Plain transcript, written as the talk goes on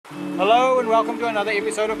Hello and welcome to another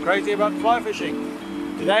episode of Crazy About Fly Fishing.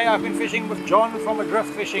 Today I've been fishing with John from Adrift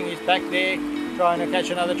Fishing. He's back there trying to catch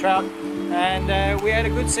another trout, and we had a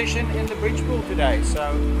good session in the bridge pool today.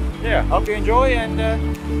 So yeah, hope you enjoy and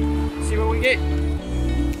see what we get.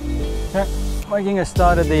 Okay, making a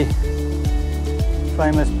start at the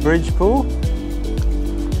famous bridge pool.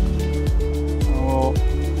 We'll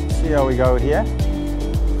see how we go here.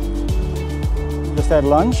 Just had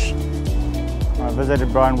lunch. I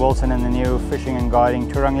visited Brian Wilson in the new Fishing and Guiding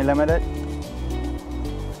Turangi Limited.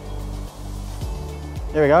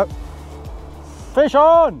 Here we go. Fish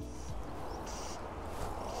on!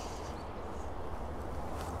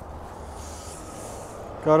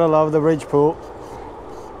 Gotta love the bridge pool.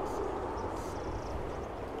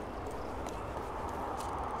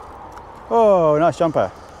 Oh, nice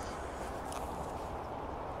jumper.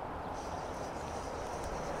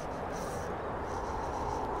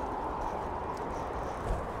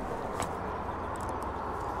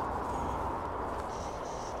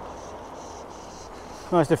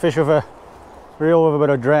 Nice to fish with a reel with a bit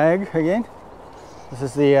of drag again. This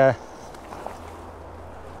is the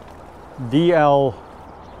DL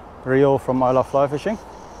reel from I Love Fly Fishing.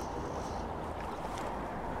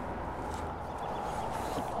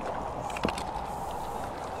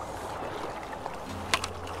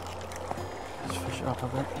 Let's fish up a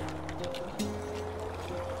bit.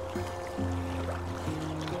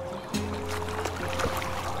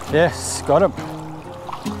 Yes, got him.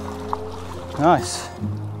 Nice.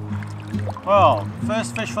 Well,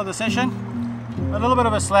 first fish for the session. A little bit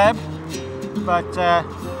of a slab, but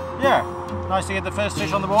yeah, nice to get the first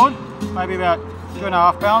fish on the board. Maybe about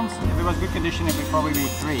 2.5 pounds. If it was good condition, it would probably be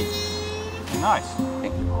 3. Nice.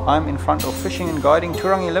 I'm in front of Fishing and Guiding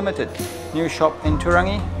Turangi Limited, new shop in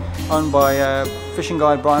Turangi, owned by fishing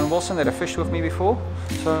guide Brian Wilson that have fished with me before.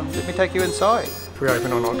 So let me take you inside. We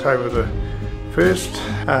open on October the 1st.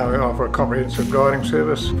 We offer a comprehensive guiding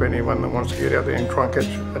service for anyone that wants to get out there and try and catch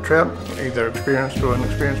a trout, either experienced or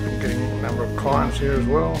inexperienced. We're getting a number of clients here as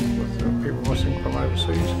well, with people missing from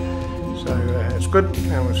overseas. So it's good,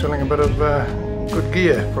 and we're selling a bit of good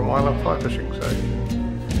gear from I Love Fly Fishing, so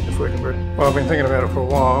it's working good. Well, I've been thinking about it for a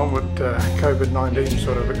while, but COVID-19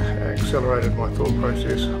 sort of accelerated my thought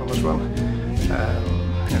process on this one.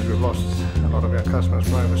 As we've lost a lot of our customers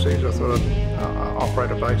from overseas, I thought I'd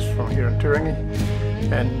operate a base from here in Turangi,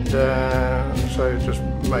 and so it just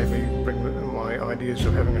made me bring my ideas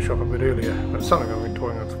of having a shop a bit earlier. But it's something I've been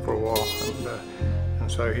toying with for a while, and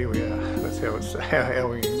so here we are. That's how it's how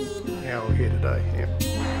we're here today. Yeah.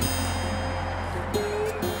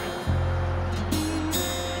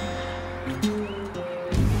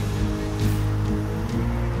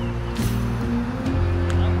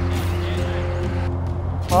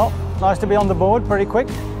 Well, nice to be on the board pretty quick.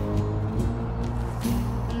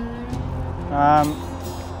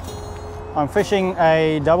 I'm fishing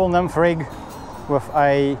a double nymph rig with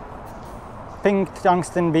a pink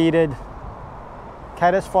tungsten beaded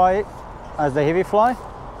caddisfly as the heavy fly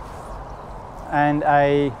and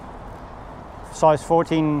a size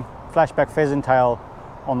 14 flashback pheasant tail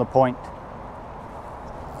on the point.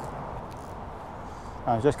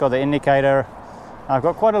 I've just got the indicator. I've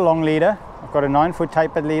got quite a long leader. I've got a 9-foot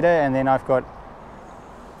tapered leader, and then I've got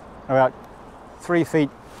about 3 feet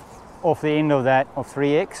off the end of that of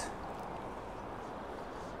 3X,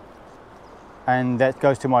 and that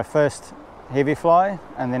goes to my first heavy fly,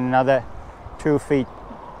 and then another 2 feet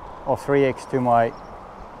of 3X to my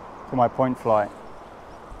point fly.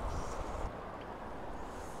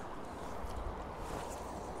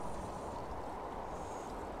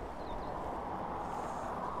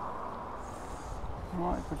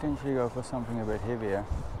 Might potentially go for something a bit heavier.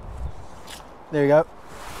 There we go.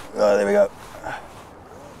 Oh, there we go.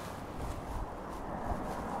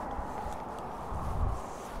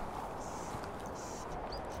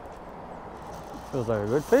 Feels like a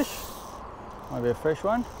good fish. Might be a fresh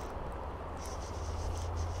one.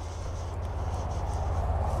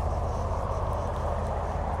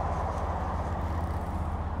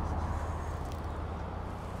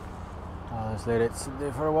 I'll just let it sit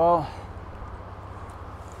there for a while.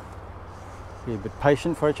 Be a bit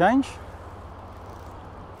patient for a change.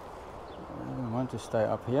 I don't want to stay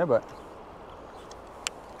up here, but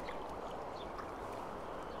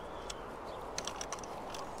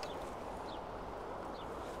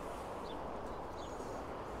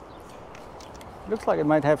looks like it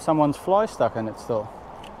might have someone's fly stuck in it still.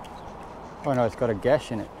 Oh no, it's got a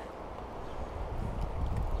gash in it.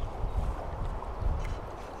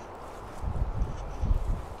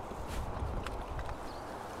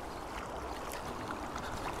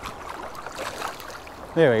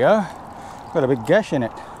 There we go. Got a big gash in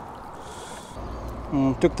it.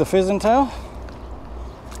 Took the pheasant tail.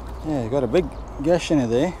 Yeah, got a big gash in it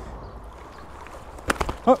there.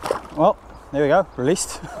 Oh, well, there we go,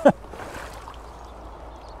 released.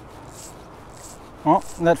 Well,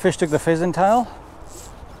 that fish took the pheasant tail.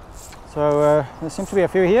 So there seems to be a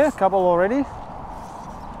few here, a couple already.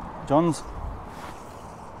 John's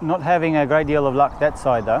not having a great deal of luck that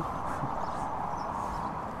side though.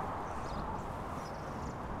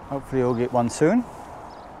 Hopefully he'll get one soon.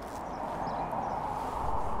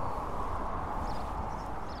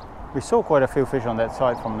 We saw quite a few fish on that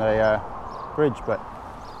side from the bridge, but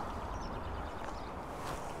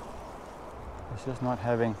it's just not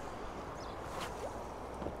having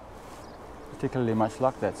particularly much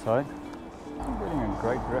luck that side. I'm getting a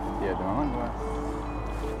great drift here at the moment.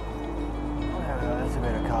 But that's a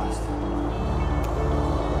better cast.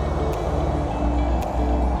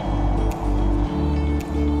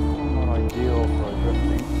 Not ideal for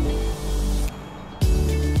drifting.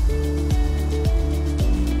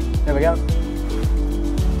 There we go.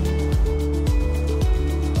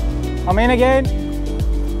 I'm in again.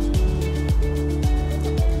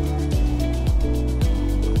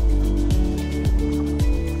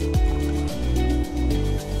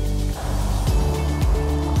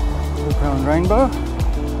 Two-crown rainbow.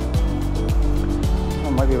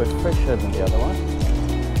 Oh, might be a bit fresher than the other one.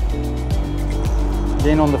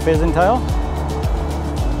 Again on the pheasant tail.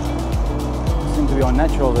 Seem to be on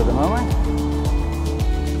naturals at the moment.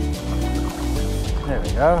 There we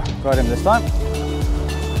go, got him this time.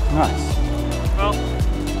 Nice. Well,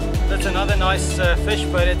 that's another nice fish,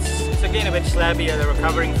 but it's again a bit slabbier, the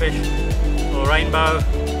recovering fish. Little rainbow,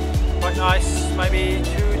 quite nice, maybe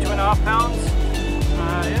 2.5 pounds.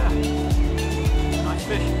 Yeah, nice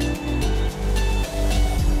fish.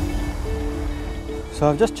 So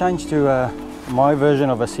I've just changed to my version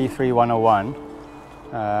of a C3 101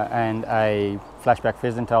 and a flashback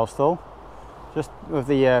pheasant tail still. Just with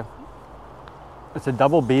the it's a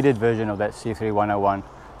double beaded version of that C3 101,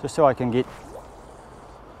 just so I can get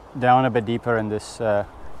down a bit deeper in this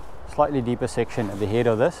slightly deeper section at the head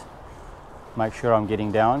of this. Make sure I'm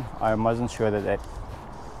getting down. I wasn't sure that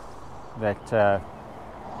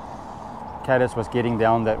caddis was getting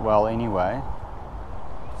down that well anyway.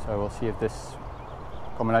 So we'll see if this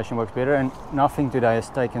combination works better. And nothing today has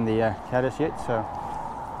taken the caddis yet, so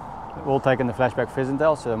we've all taken the flashback pheasant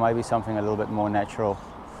tail, so there may be something a little bit more natural.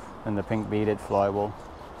 And the pink beaded fly will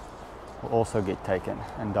also get taken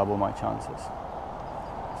and double my chances.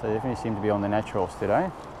 So they definitely seem to be on the naturals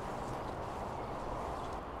today.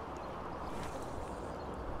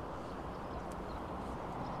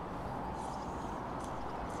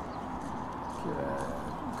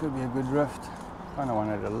 Could be a good drift. Kind of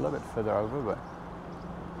wanted it a little bit further over, but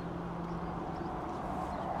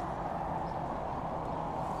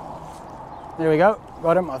there we go.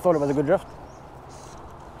 Got him. I thought it was a good drift.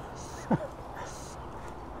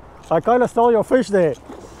 I kind of stole your fish there.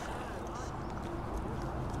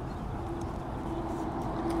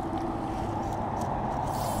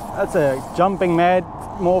 That's a jumping mad,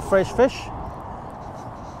 more fresh fish.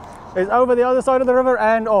 It's over the other side of the river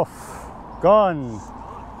and off. Gone.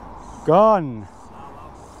 Gone.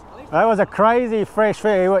 That was a crazy fresh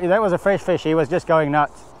fish. That was a fresh fish. He was just going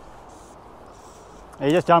nuts. He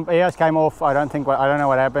just jumped. He just came off. I don't know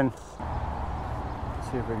what happened. Let's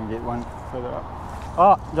see if we can get one further up.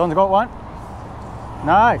 Oh, John's got one.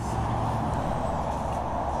 Nice.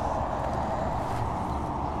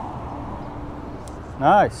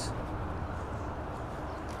 Nice.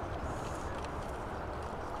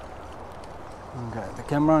 Okay, the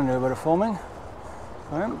camera and do a bit of filming.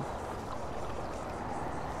 Boom.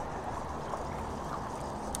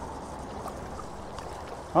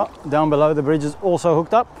 Oh, down below the bridge is also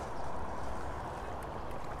hooked up.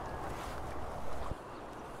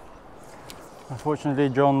 Unfortunately,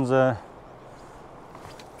 John's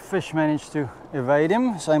fish managed to evade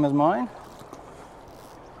him, same as mine.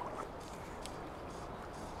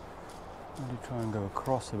 Maybe try and go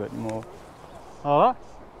across a bit more. Oh,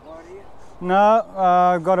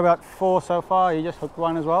 no, got about 4 so far. He just hooked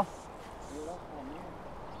one as well.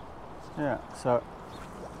 Yeah, so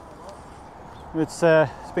it's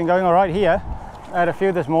been going all right here. I had a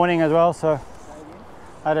few this morning as well, so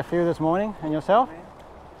I had a few this morning. And yourself?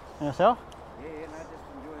 And yourself? Yeah, no, just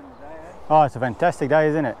enjoying the day, eh? Oh, it's a fantastic day,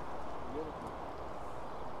 isn't it?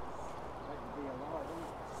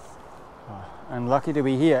 Oh, and lucky to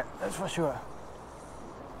be here, that's for sure.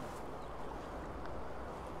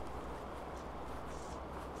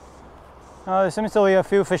 There seems to be a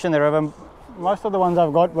few fish in the river. Most of the ones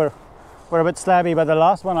I've got were a bit slabby, but the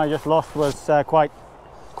last one I just lost was quite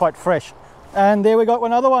fresh. And there we got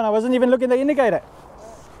another one. I wasn't even looking at the indicator.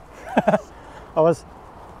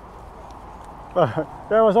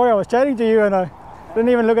 Sorry, I was chatting to you and I didn't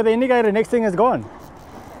even look at the indicator. Next thing is gone.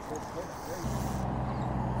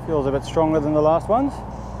 Feels a bit stronger than the last ones.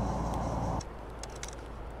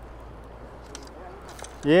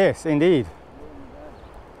 Yes, indeed.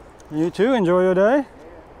 You too, enjoy your day.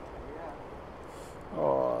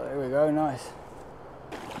 Oh, there we go, nice.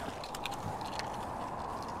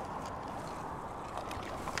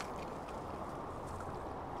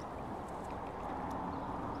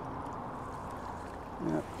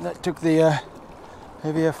 Yep, that took the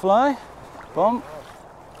heavier fly. Bomb.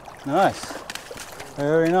 Nice.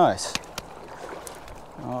 Very nice.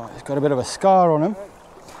 Oh, he's got a bit of a scar on him.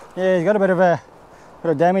 Yeah, he's got a bit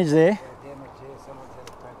of damage there.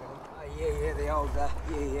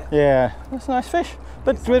 Yeah, that's a nice fish.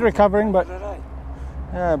 But we're recovering, but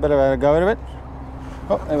yeah, a bit of a go out of it.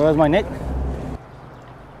 Oh, there goes my net.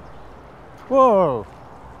 Whoa!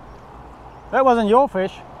 That wasn't your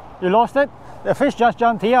fish. You lost it? The fish just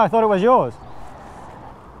jumped here. I thought it was yours.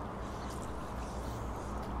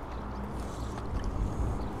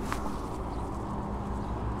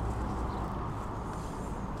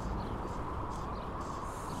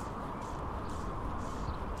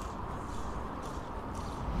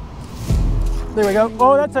 There we go.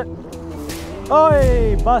 Oh, that's it. Oh,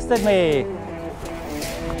 he busted me.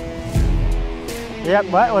 Yep,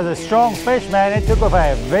 that was a strong fish, man. It took with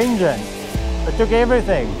a vengeance. It took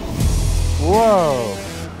everything. Whoa.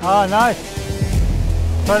 Oh,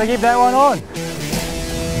 nice. Trying to keep that one on.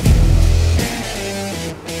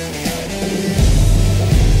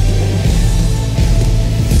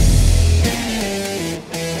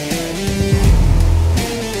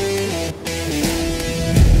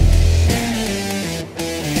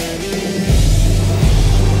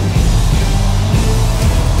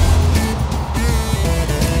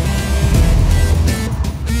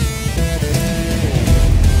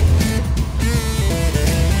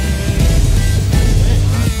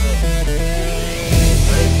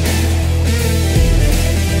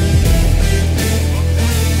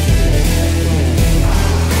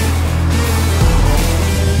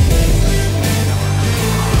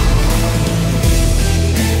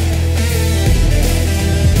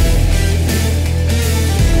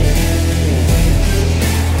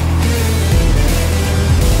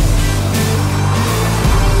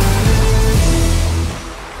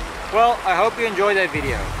 Well, I hope you enjoyed that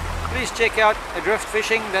video. Please check out Adrift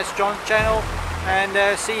Fishing, that's John's channel,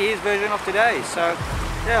 and see his version of today. So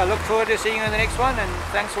yeah, I look forward to seeing you in the next one, and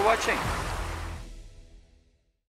thanks for watching.